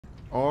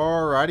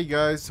Alrighty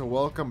guys, so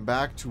welcome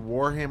back to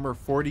Warhammer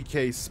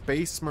 40K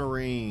Space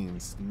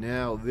Marines.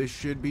 Now, this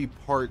should be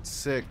part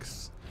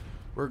 6.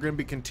 We're going to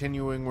be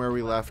continuing where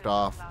we left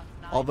off.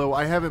 Although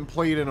I haven't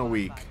played in a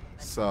week,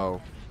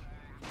 so...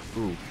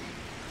 Ooh.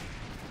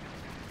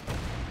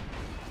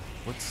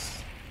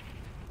 What's...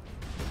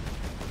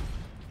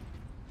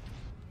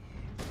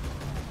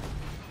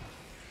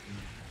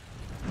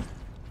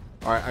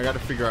 Alright, I gotta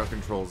figure out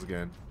controls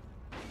again.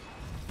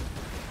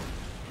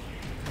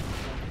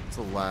 It's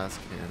the last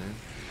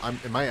cannon.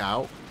 Am I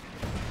out?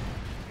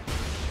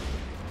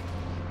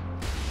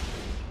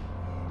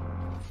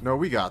 No,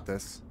 we got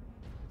this.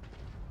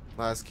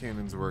 Last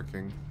cannon's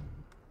working.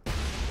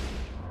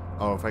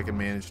 Oh, if I can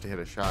manage to hit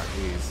a shot,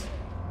 geez.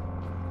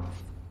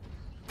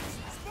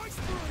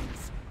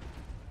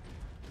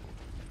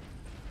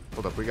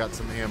 Hold up, we got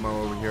some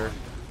ammo over here.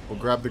 We'll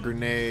grab the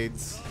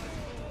grenades.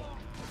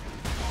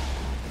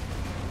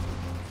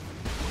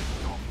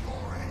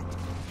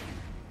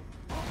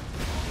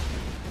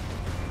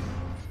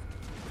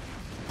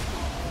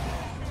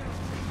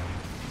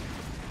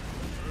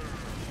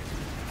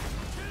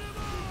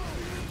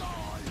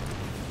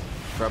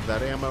 Grab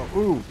that ammo.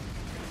 Ooh!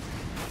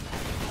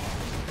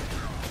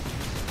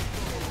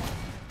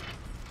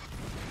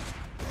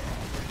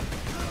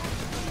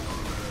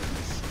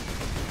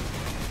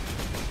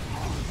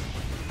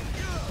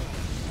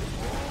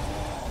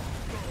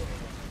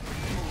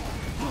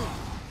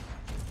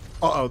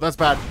 Uh-oh, that's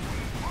bad.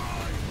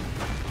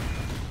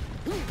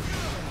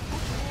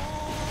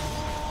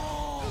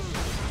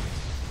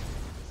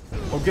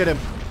 Oh, get him.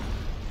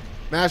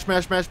 Mash,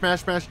 mash, mash,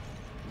 mash, mash.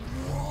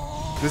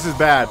 This is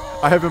bad.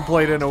 I haven't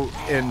played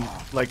in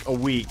like a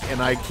week,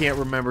 and I can't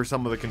remember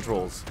some of the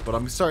controls. But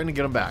I'm starting to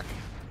get them back.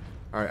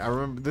 Alright, I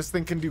remember this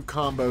thing can do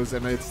combos,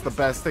 and it's the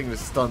best thing to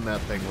stun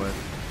that thing with.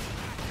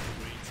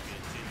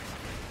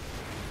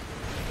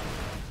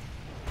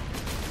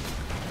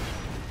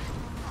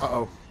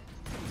 Uh-oh.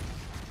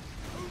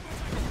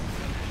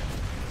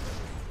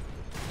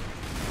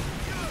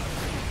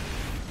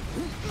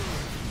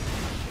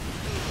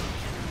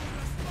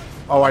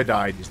 Oh, I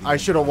died. I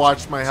should have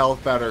watched my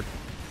health better.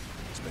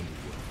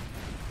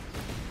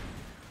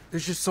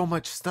 There's just so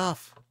much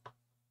stuff.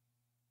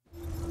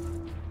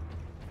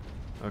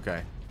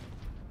 Okay.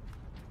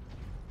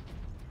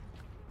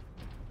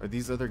 Are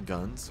these other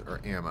guns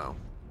or ammo?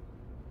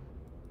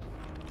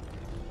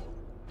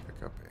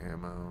 Pick up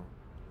ammo.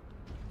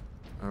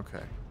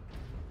 Okay.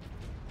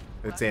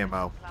 It's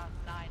ammo.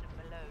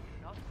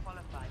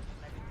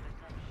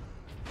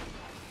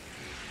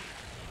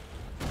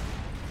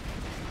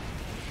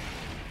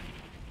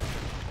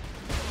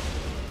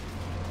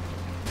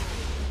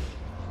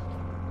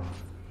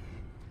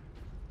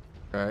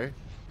 Okay.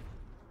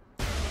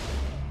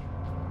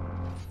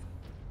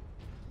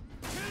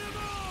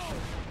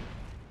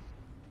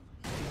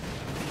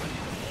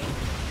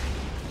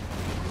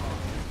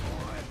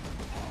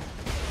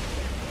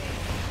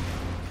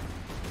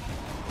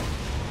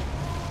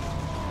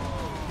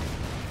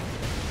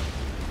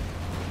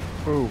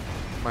 Ooh,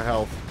 my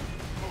health.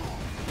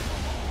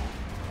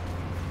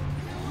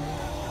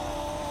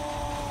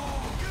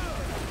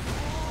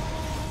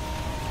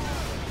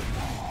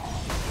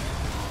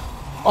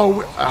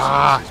 Oh,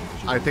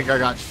 I think I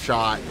got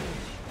shot.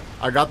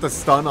 I got the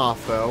stun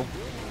off, though.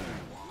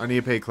 I need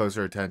to pay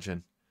closer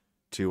attention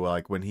to,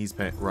 like, when he's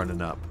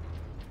running up.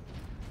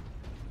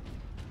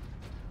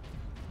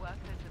 Workers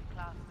of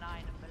class 9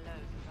 and below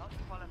do not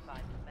qualify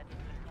for medical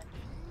attention.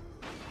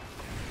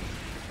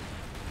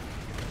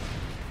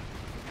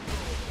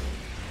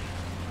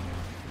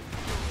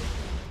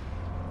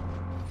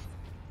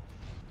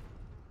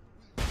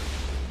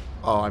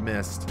 Oh, I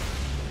missed.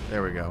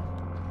 There we go.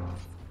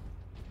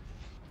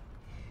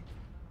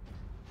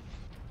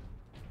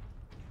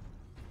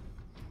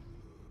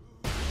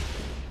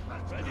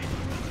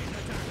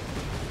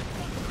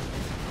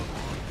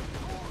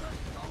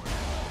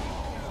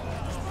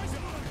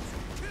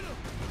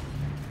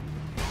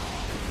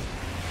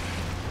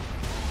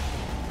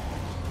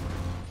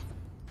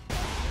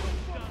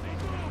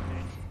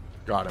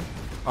 Got him.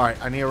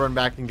 Alright, I need to run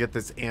back and get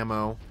this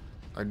ammo.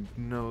 I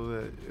know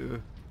that...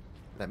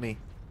 let me...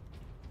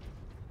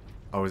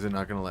 Oh, is it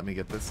not going to let me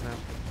get this now?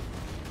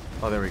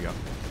 Oh, there we go.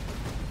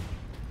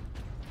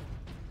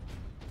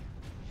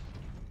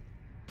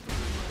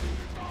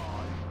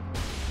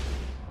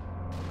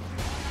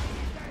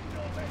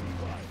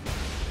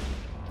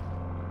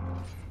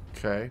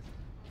 Okay.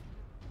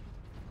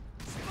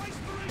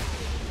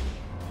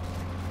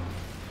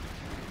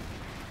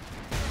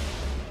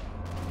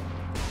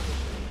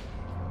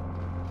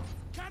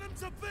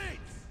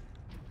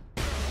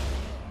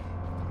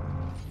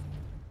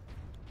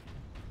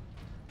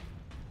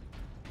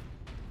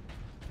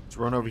 Let's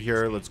run over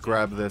here. Let's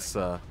grab this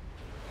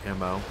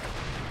ammo.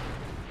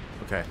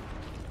 Okay.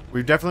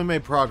 We've definitely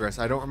made progress.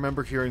 I don't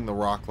remember hearing the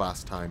rock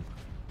last time.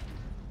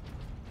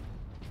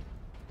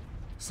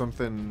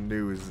 Something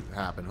new has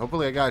happened.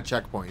 Hopefully I got a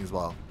checkpoint as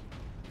well.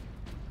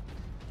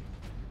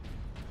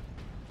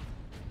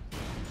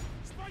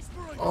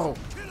 Oh.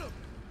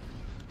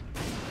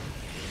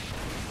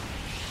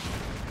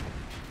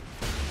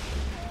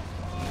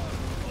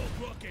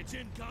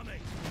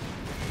 incoming.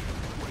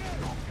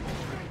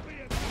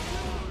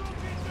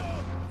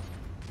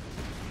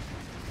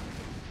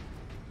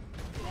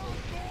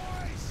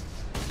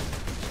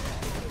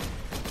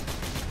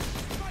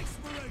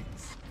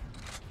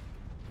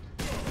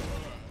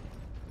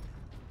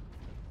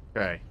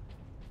 Okay.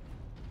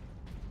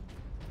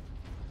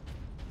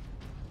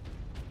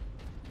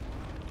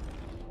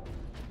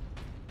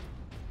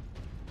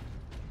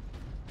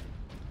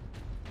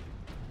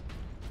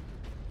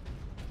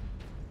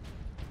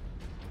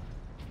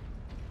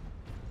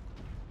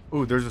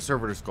 Ooh, there's a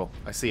servitor skull.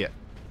 I see it.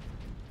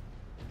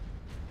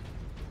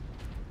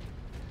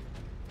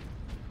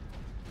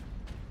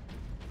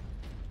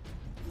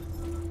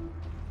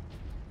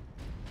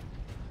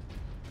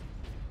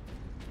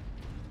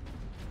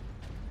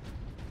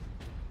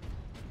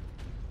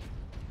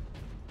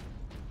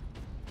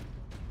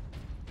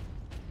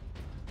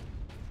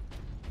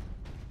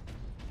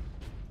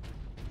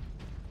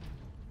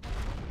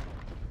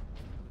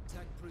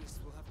 Tech priests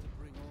will have to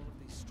bring all of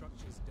these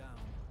structures down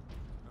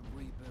and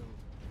rebuild.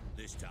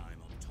 This time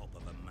on top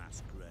of a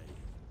mass grave.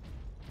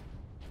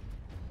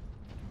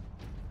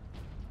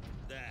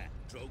 There,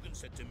 Drogon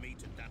said to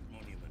meet at that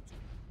monument.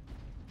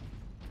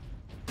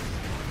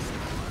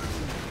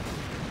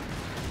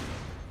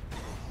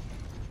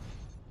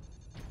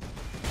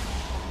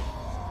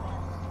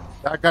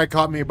 That guy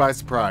caught me by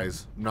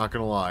surprise. I'm not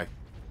gonna lie.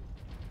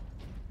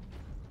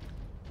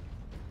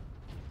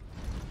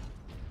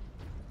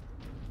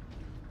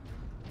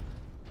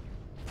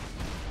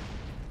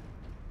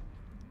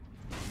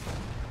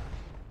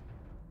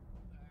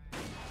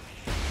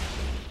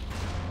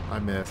 I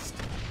missed.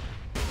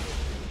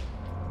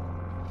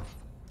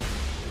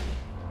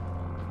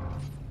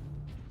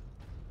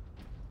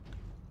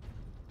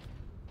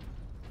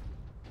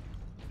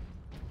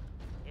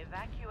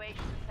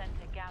 Evacuation Center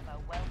Gamma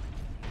welcomes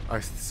you. I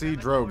see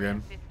Crematoria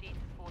Drogon. 15 to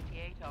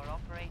 48 are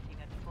operating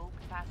at full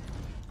capacity.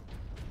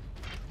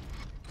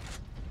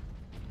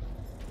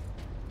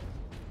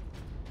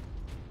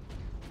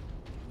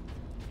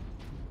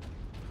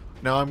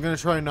 Now I'm gonna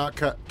try and not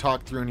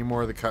talk through any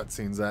more of the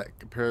cutscenes that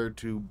compared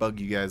to bug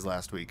you guys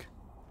last week.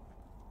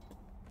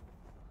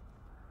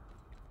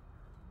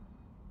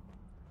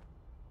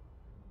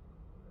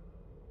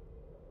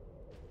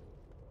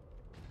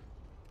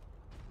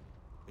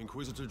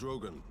 Inquisitor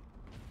Drogon,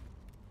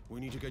 we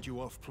need to get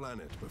you off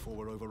planet before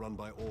we're overrun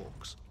by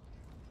orcs.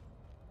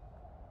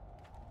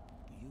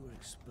 You were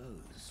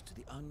exposed to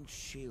the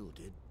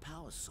unshielded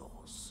power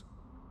source.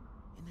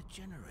 In the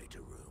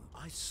generator room,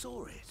 I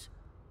saw it.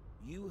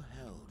 You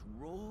held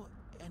raw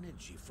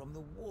energy from the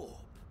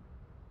warp.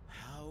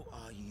 How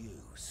are you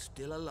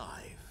still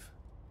alive?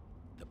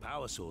 The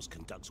power source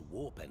conducts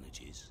warp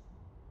energies.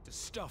 The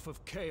stuff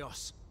of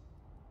chaos.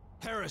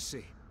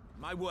 Heresy.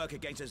 My work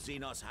against the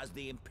Xenos has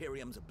the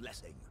Imperium's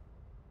blessing.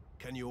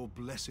 Can your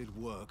blessed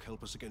work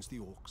help us against the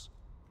orcs?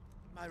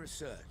 My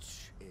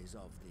research is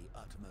of the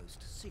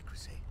utmost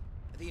secrecy.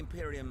 The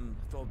Imperium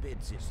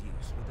forbids its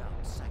use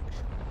without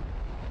sanction.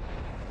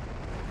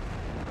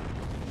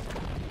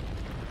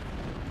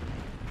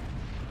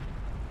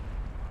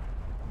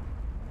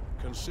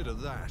 Consider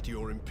that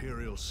your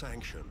Imperial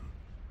sanction.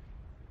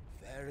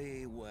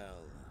 Very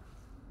well.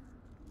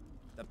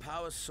 The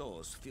power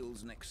source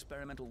fuels an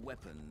experimental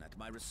weapon at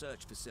my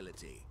research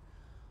facility.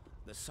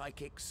 The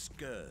Psychic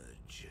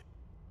Scourge.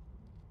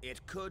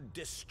 It could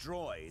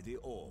destroy the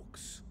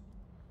orcs.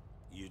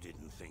 You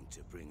didn't think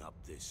to bring up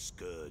this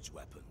scourge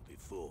weapon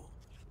before.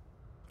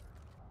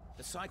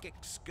 The Psychic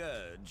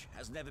Scourge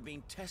has never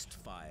been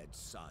test-fired,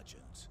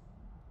 Sergeant.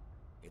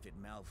 If it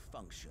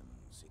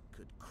malfunctions, it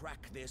could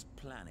crack this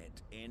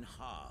planet in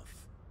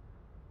half.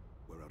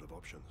 We're out of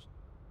options.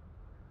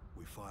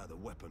 We fire the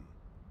weapon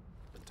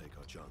and take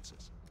our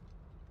chances.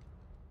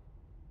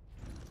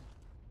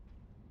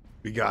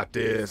 We got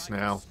this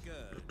now. The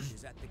Scourge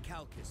is at the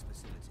Calcus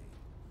facility,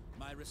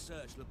 my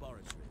research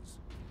laboratories.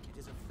 It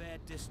is a fair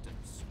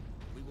distance.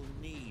 We will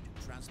need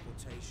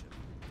transportation.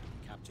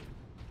 Captain,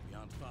 we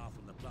aren't far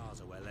from the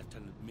plaza where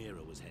Lieutenant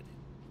Mira was headed.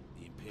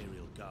 The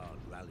Imperial Guard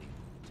rallying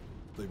point.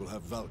 They will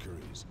have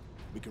Valkyries.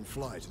 We can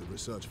fly to the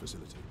research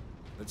facility.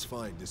 Let's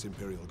find this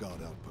Imperial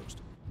Guard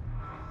outpost.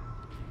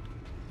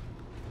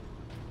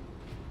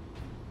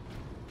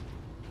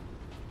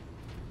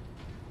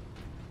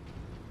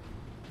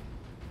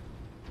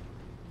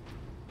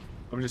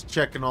 I'm just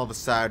checking all the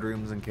side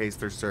rooms in case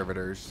there's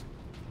servitors.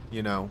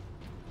 You know.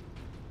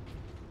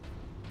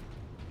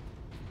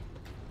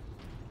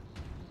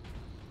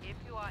 If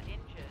you are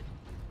injured,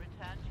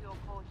 return to your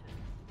quarters.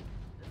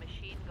 The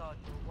machine guard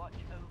will watch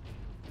over you.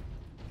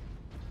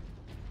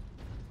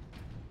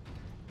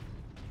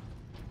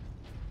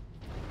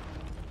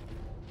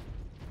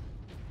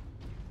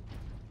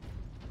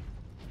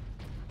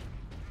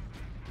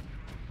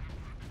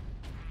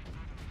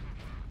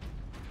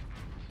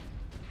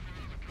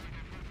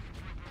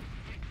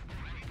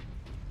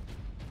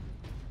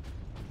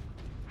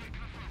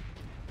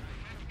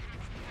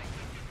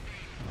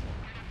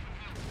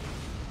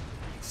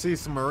 See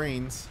some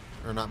Marines.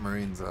 Or not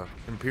Marines,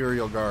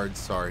 Imperial Guards,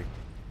 sorry.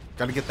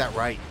 Gotta get that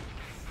right.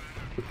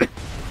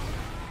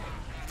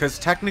 Because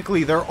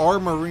technically there are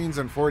Marines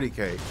in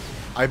 40K.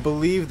 I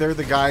believe they're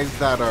the guys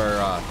that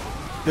are,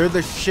 they're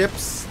the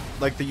ships,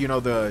 like the, you know,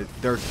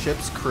 their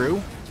ship's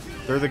crew.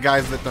 They're the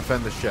guys that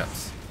defend the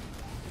ships.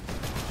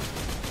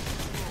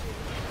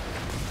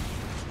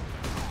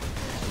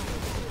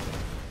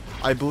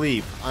 I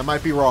believe. I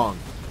might be wrong.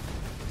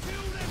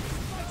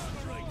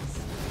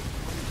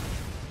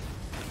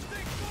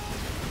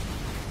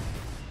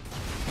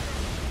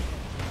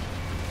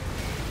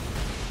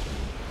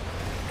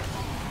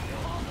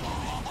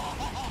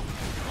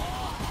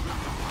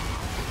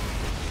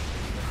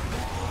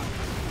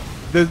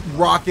 The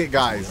rocket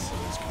guys.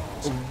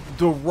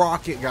 The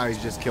rocket guys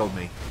just killed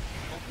me.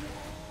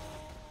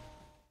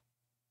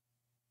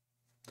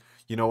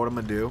 You know what I'm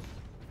gonna do?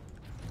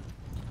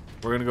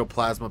 We're gonna go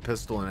plasma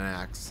pistol and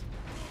axe.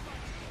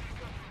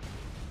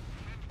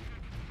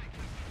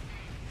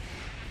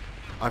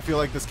 I feel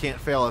like this can't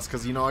fail us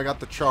because, you know, I got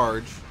the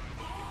charge.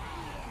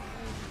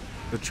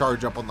 The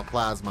charge up on the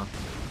plasma.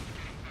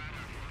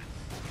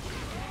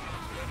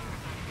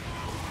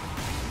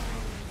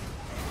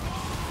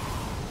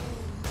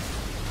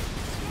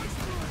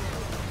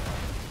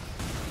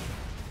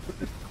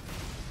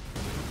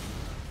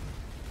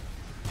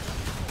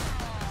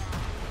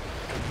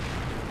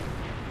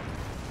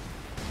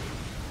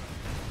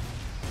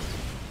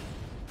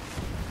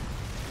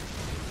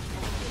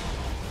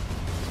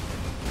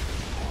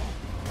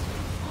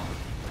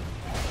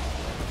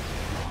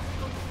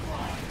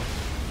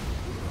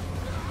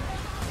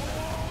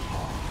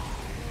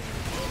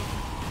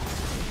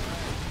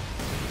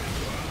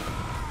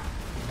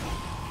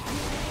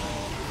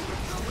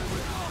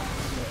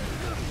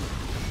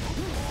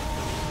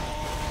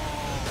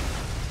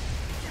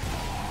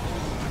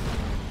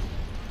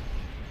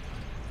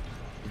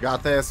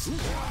 Got this.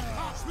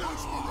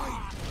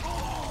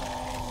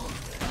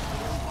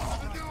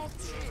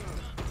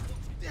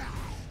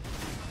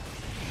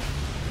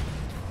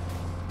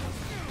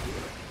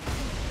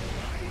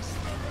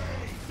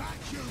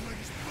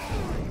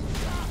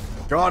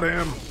 Got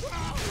him.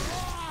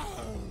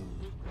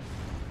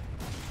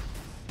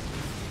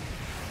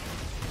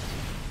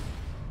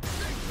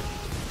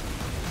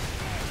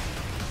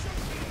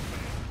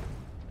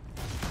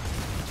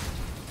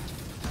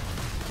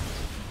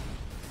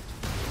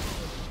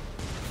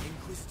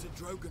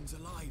 Drogon's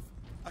alive.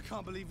 I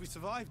can't believe we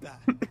survived that.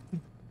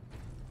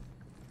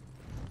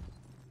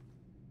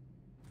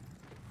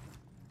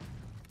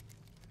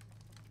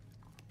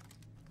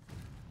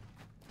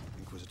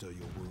 Inquisitor,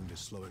 your wound is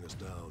slowing us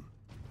down.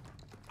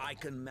 I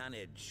can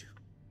manage.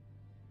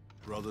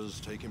 Brothers,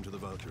 take him to the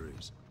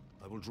Valkyries.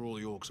 I will draw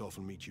the orcs off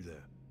and meet you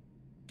there.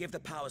 Give the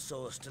power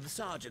source to the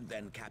sergeant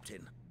then,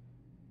 Captain.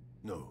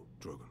 No,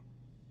 Drogon.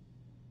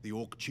 The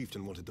orc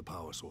chieftain wanted the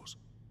power source.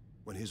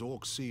 When his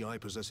orcs see I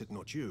possess it,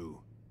 not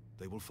you,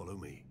 they will follow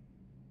me.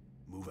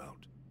 Move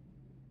out.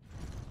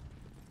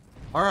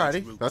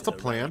 Alrighty, that's a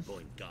plan.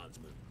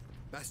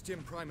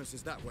 Bastion Primus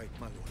is that way,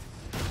 my lord.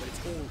 But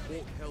it's all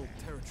orc-held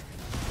territory.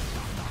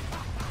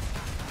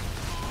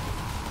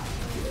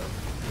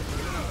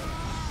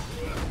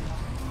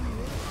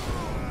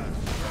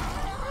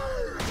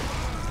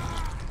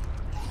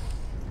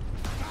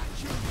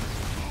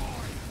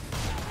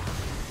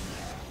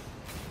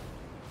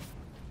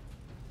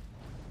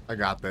 I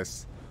got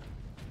this.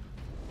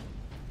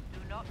 Do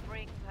not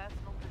bring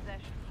personal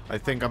possessions. I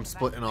think I'm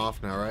splitting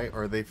off now, right?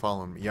 Or are they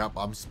following me? Yep,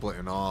 I'm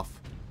splitting off.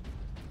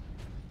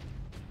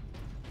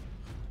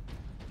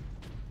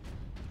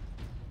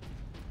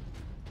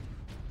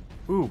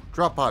 Ooh,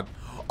 drop pod.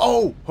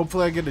 Oh,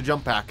 hopefully I get a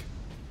jump pack.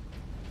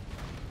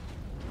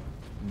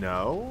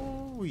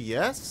 No,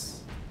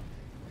 yes.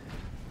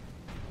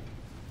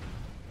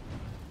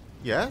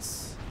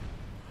 Yes.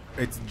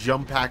 It's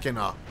jump packing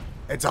up.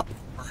 It's a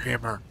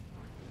hammer.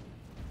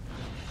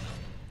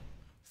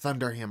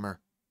 Thunder hammer.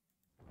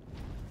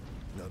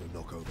 Now to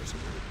knock over some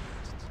of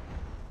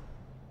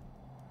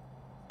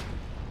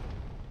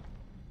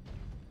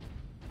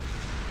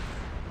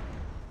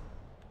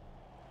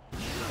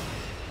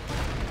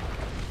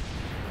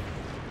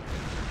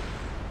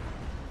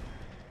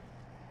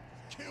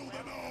Kill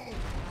them all!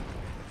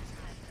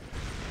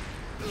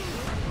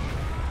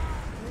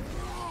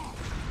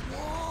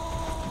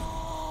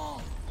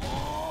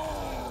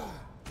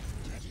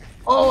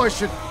 Oh, I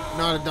should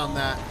not have done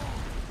that.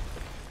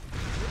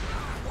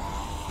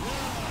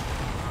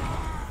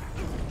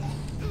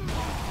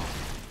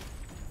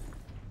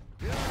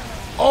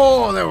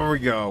 Oh, there we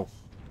go.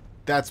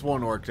 That's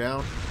one orc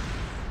down.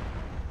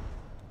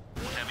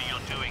 Whatever you're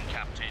doing,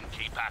 Captain,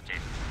 keep at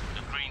it.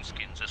 The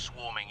Greenskins are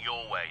swarming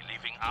your way,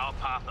 leaving our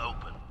path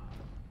open.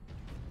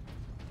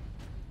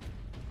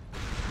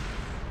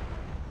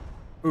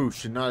 Ooh,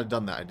 should not have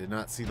done that. I did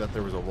not see that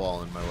there was a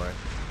wall in my way.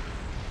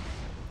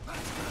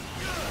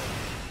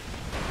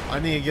 I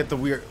need to get the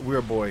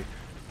weird boy.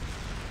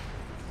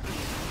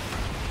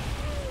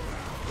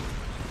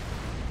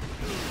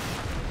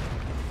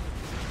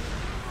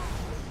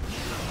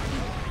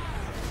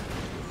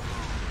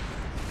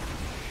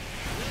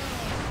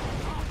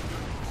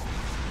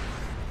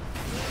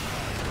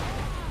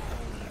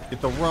 Get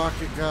the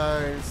rocket,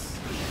 guys.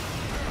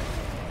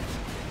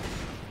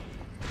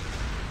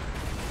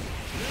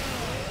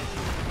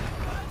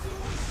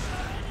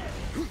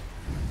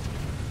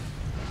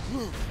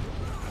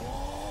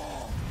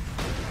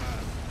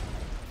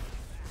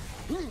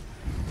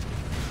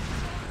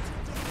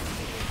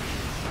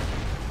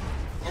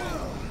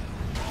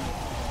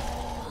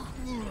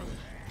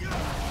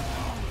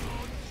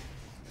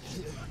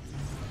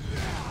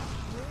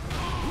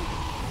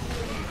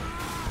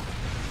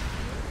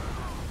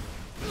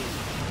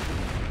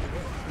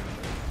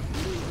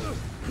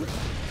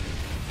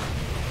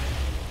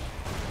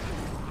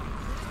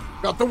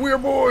 Got the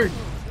weird boy!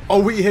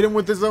 Oh, we hit him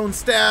with his own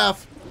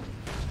staff!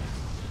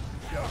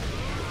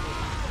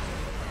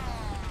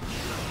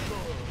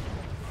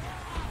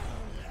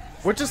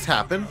 What just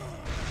happened?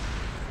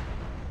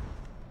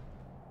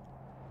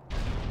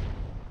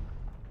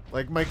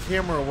 Like, my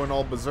camera went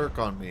all berserk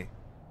on me.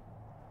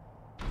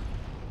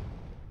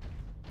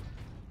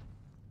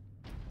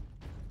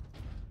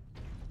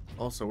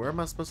 Also, where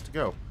am I supposed to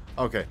go?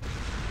 Okay.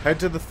 Head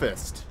to the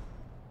fist.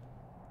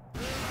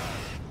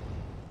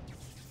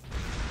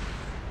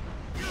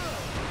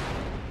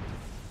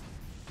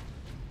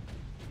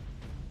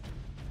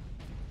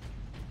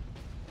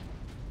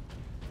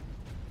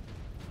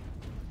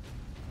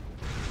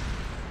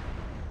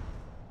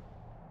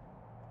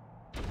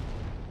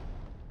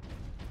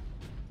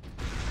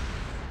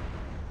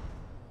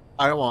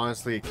 I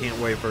honestly can't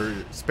wait for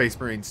Space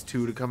Marines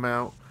 2 to come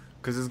out,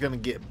 because it's going to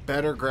get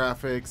better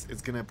graphics.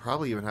 It's going to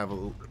probably even have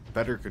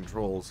better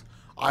controls.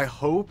 I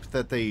hope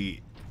that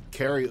they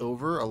carry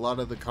over a lot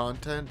of the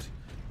content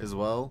as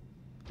well.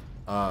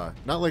 Not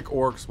like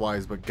orcs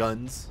wise, but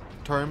guns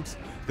terms.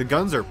 The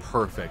guns are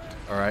perfect,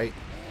 alright?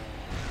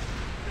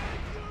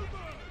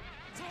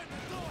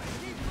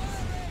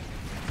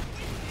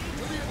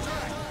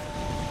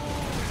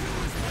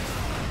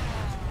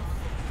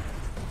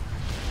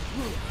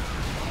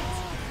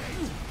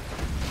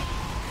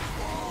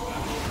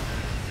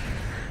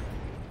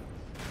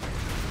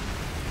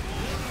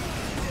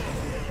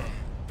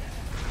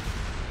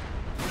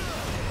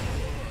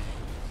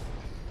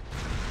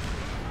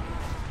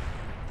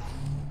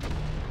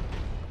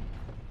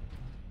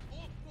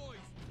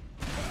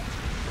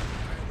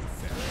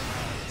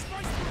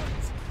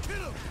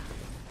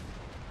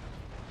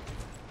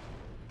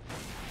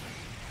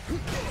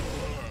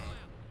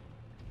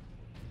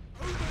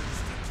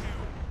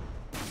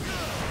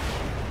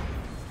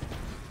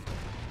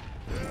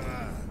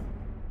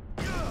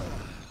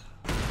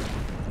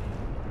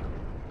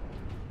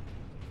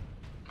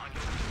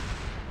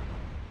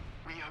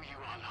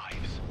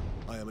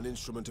 I am an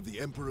instrument of the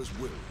Emperor's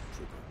will,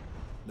 Trooper.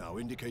 Now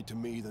indicate to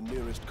me the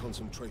nearest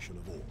concentration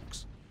of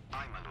orcs.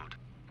 Aye, my lord.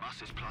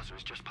 Master's Plaza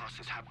is just past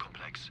this hab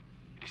complex.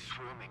 It is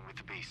swarming with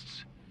the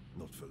beasts.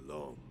 Not for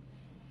long.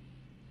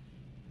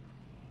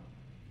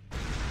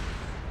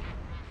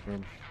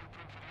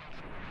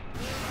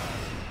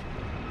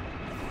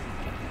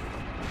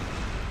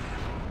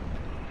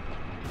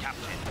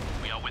 Captain,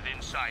 we are within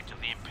sight of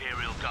the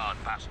Imperial Guard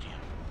bastion.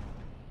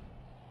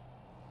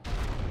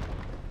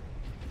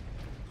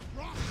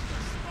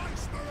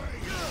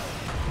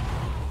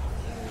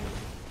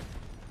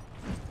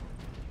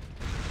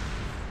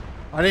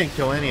 I didn't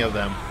kill any of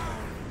them.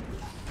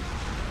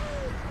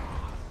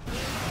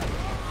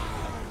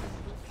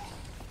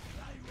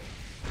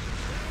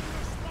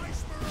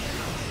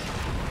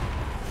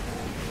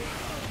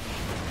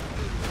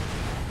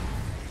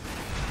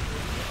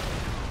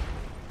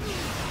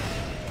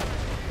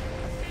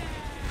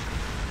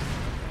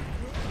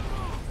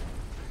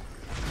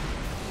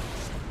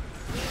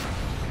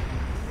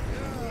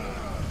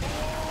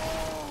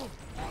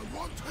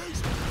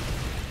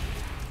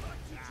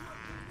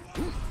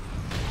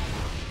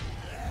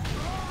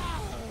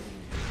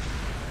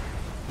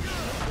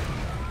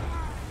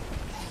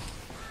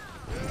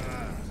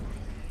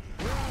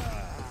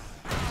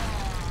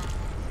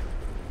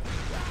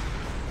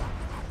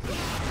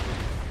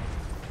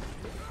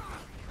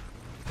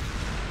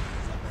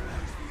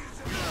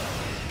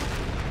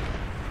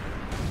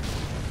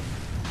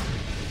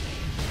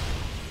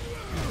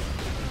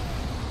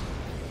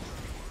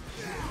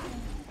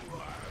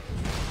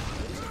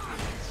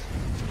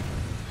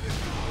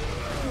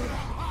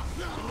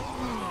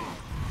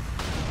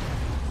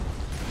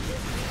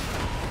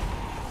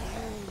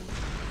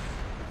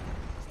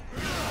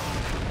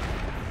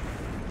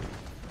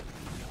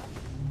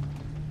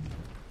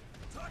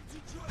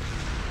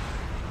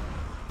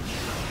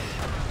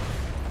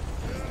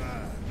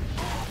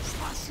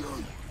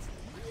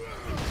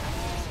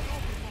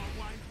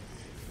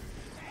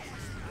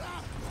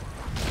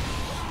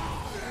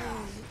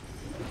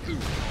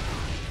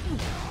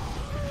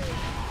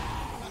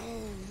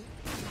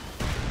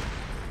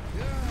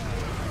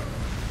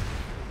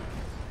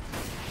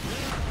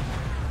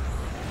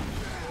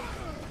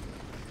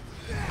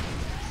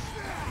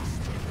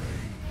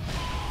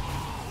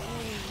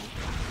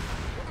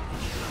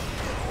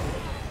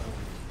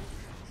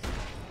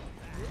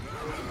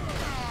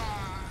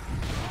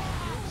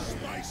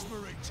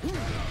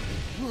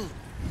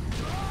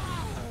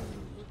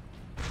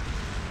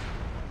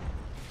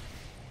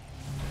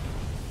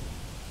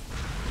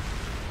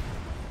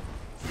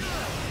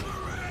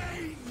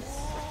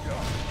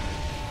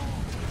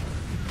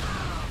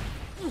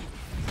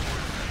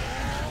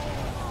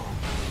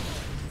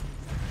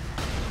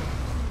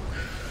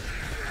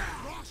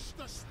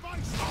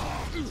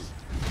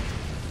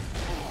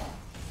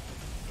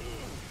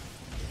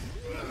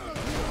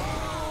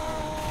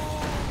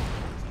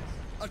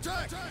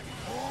 Attack!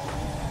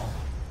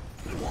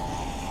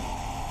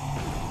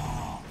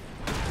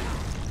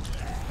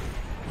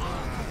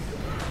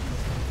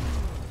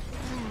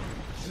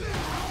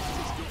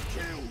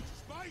 Killed!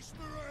 Space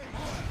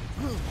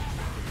Marine!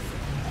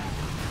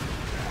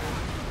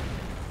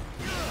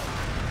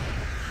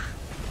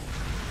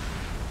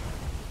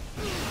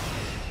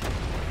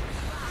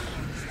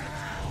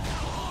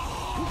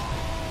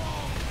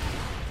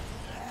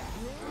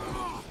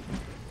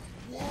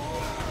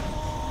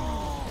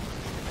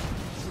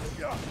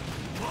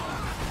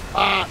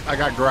 Ah, I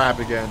got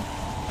grabbed again.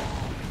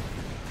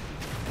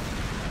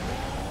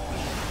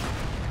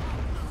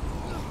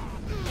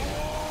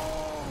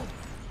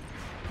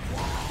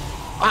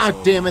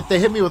 Ah, damn it. They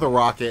hit me with a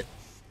rocket.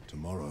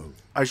 Tomorrow.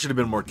 I should have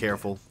been more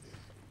careful.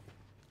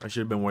 I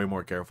should have been way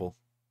more careful.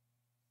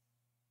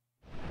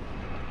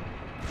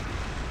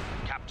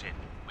 Captain,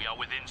 we are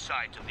within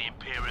sight of the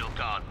Imperial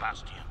Guard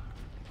bastion.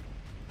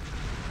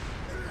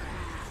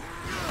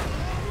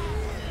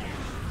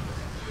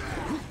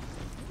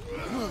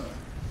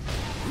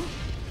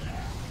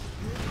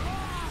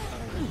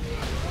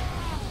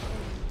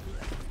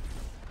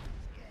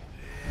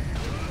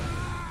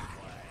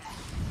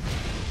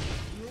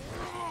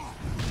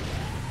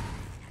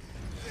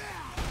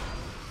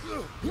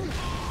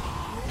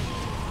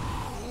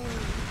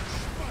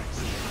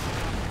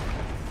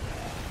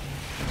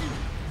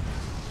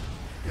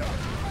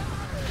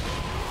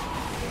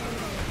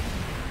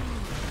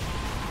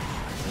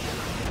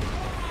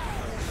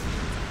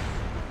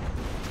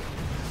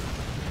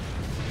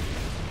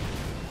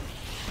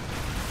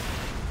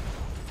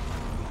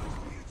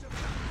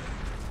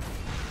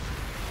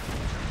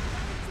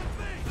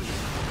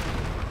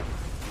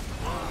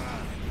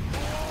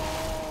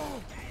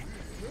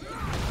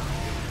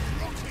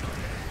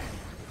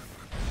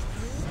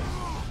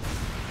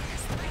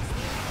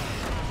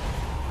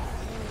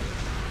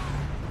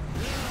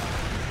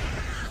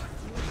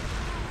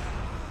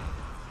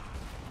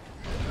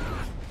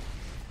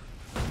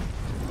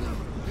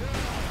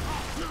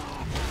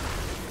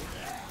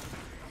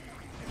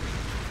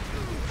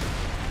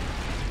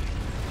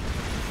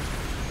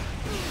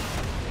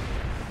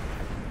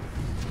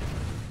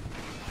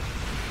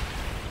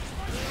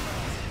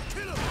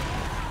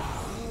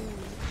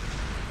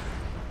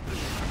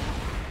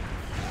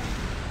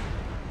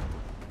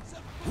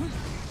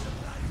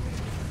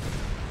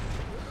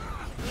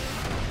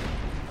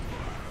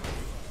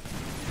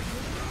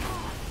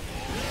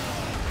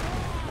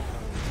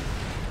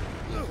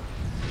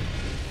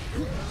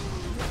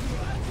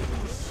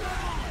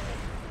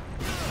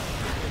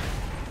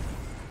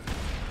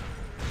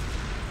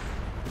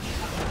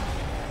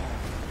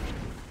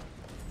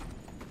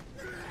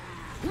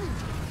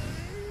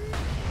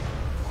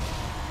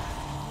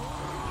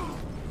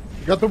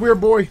 You got the weird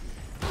boy.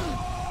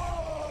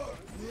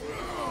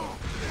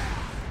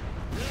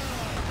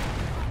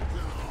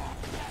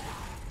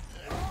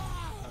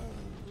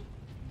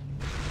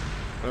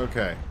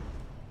 Okay.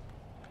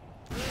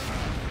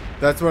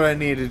 That's what I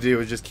need to do,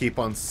 is just keep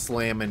on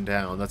slamming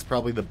down. That's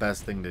probably the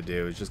best thing to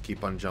do, is just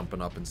keep on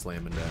jumping up and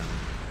slamming down.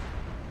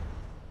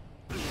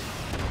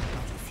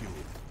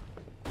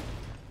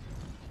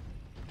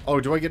 Oh,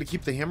 do I get to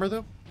keep the hammer,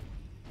 though?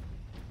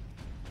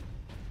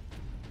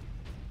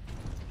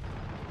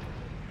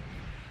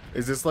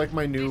 Is this like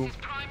my new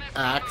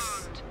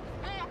axe?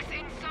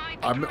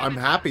 I'm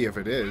happy if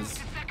it is.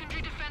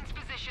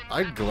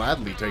 I'd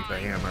gladly take the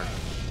hammer.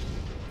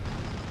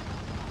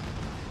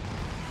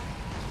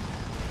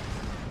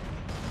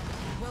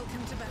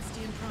 Welcome to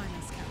Bastion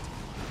Primus, Captain.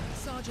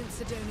 Sergeant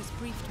Sedonis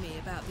briefed me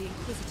about the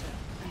Inquisitor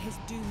and his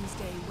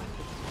doomsday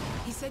weapon.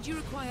 He said you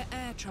require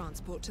air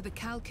transport to the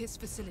Calcis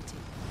facility.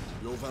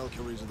 Your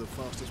Valkyries are the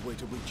fastest way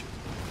to reach it,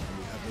 and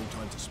we have no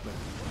time to spare.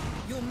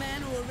 Your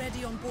men are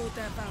already on board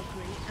their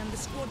Valkyrie, and the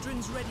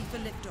squadron's ready for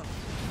liftoff.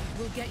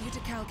 We'll get you to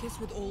Calcis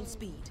with all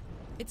speed.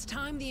 It's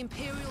time the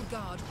Imperial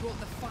Guard brought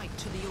the fight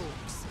to the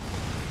Orcs.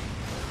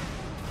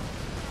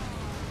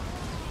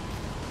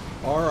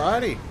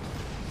 Alrighty.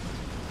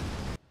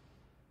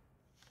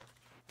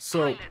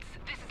 So,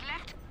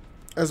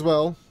 as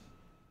well,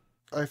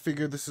 I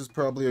figure this is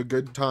probably a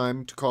good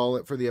time to call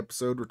it for the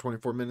episode. We're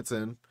 24 minutes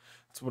in.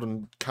 That's what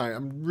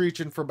I'm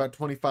reaching for, about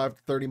 25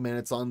 to 30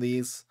 minutes on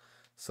these.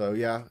 So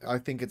yeah, I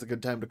think it's a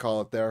good time to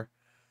call it there.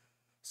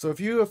 So if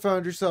you have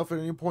found yourself at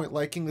any point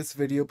liking this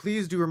video,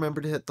 please do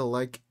remember to hit the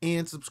like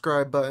and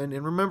subscribe button,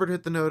 and remember to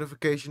hit the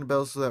notification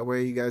bell so that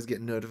way you guys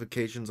get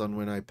notifications on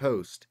when I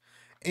post.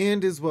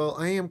 And as well,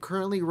 I am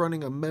currently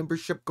running a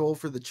membership goal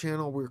for the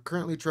channel. We're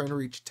currently trying to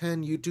reach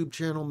 10 YouTube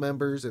channel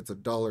members. It's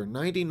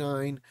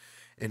 $1.99.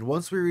 And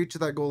once we reach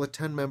that goal of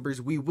 10 members,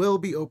 we will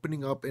be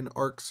opening up an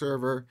ARC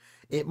server.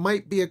 It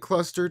might be a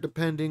cluster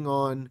depending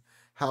on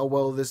how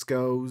well this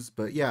goes,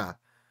 but yeah.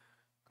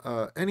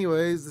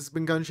 Anyways, this has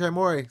been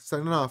GunShyMoray,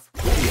 signing off.